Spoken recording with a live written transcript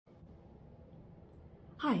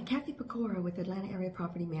Hi, Kathy Pecora with Atlanta Area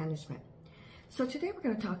Property Management. So today we're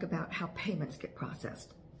going to talk about how payments get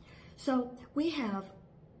processed. So we have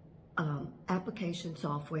application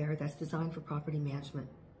software that's designed for property management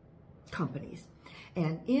companies.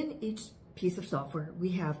 And in each piece of software, we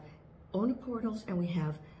have owner portals and we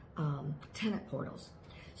have tenant portals.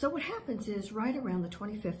 So what happens is right around the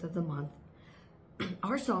 25th of the month,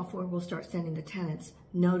 our software will start sending the tenants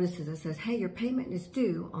notices that says, hey, your payment is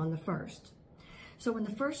due on the 1st. So when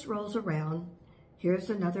the 1st rolls around,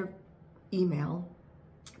 here's another email.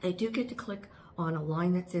 They do get to click on a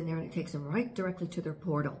line that's in there and it takes them right directly to their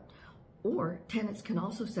portal. Or tenants can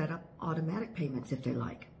also set up automatic payments if they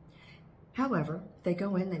like. However, they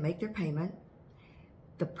go in, they make their payment.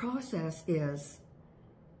 The process is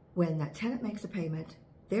when that tenant makes a payment,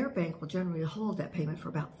 their bank will generally hold that payment for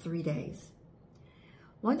about 3 days.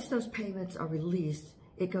 Once those payments are released,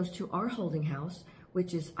 it goes to our holding house,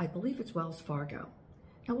 which is, I believe it's Wells Fargo.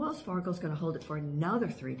 Now, Wells Fargo is going to hold it for another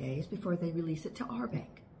 3 days before they release it to our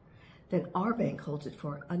bank. Then our bank holds it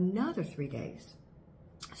for another 3 days.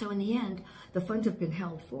 So in the end, the funds have been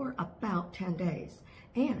held for about 10 days.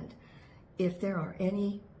 And if there are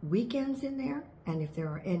any weekends in there, and if there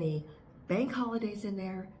are any bank holidays in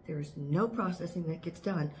there, there's no processing that gets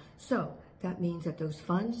done. So that means that those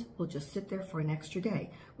funds will just sit there for an extra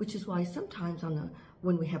day, which is why sometimes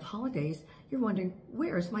when we have holidays, you're wondering,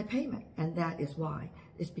 where is my payment? And that is why.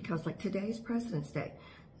 It's because like today's President's Day,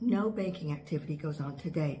 no banking activity goes on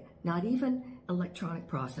today, not even electronic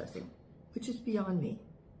processing, which is beyond me.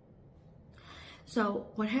 So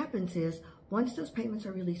what happens is, once those payments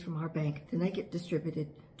are released from our bank, then they get distributed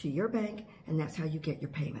to your bank, and that's how you get your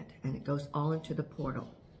payment, and it goes all into the portal.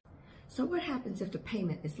 So what happens if the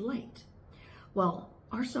payment is late? Well,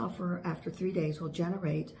 our software after 3 days will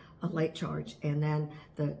generate a late charge, and then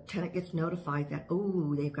the tenant gets notified that,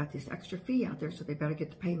 oh, they've got this extra fee out there, so they better get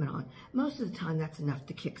the payment on. Most of the time, that's enough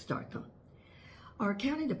to kickstart them. Our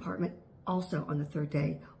accounting department also on the 3rd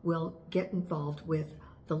day will get involved with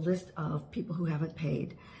the list of people who haven't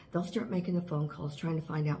paid. They'll start making the phone calls, trying to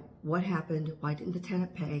find out what happened, why didn't the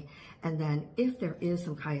tenant pay, and then if there is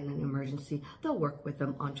some kind of an emergency, they'll work with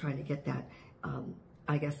them on trying to get that,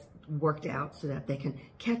 worked out so that they can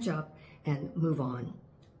catch up and move on.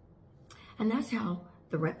 And that's how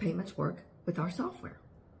the rent payments work with our software.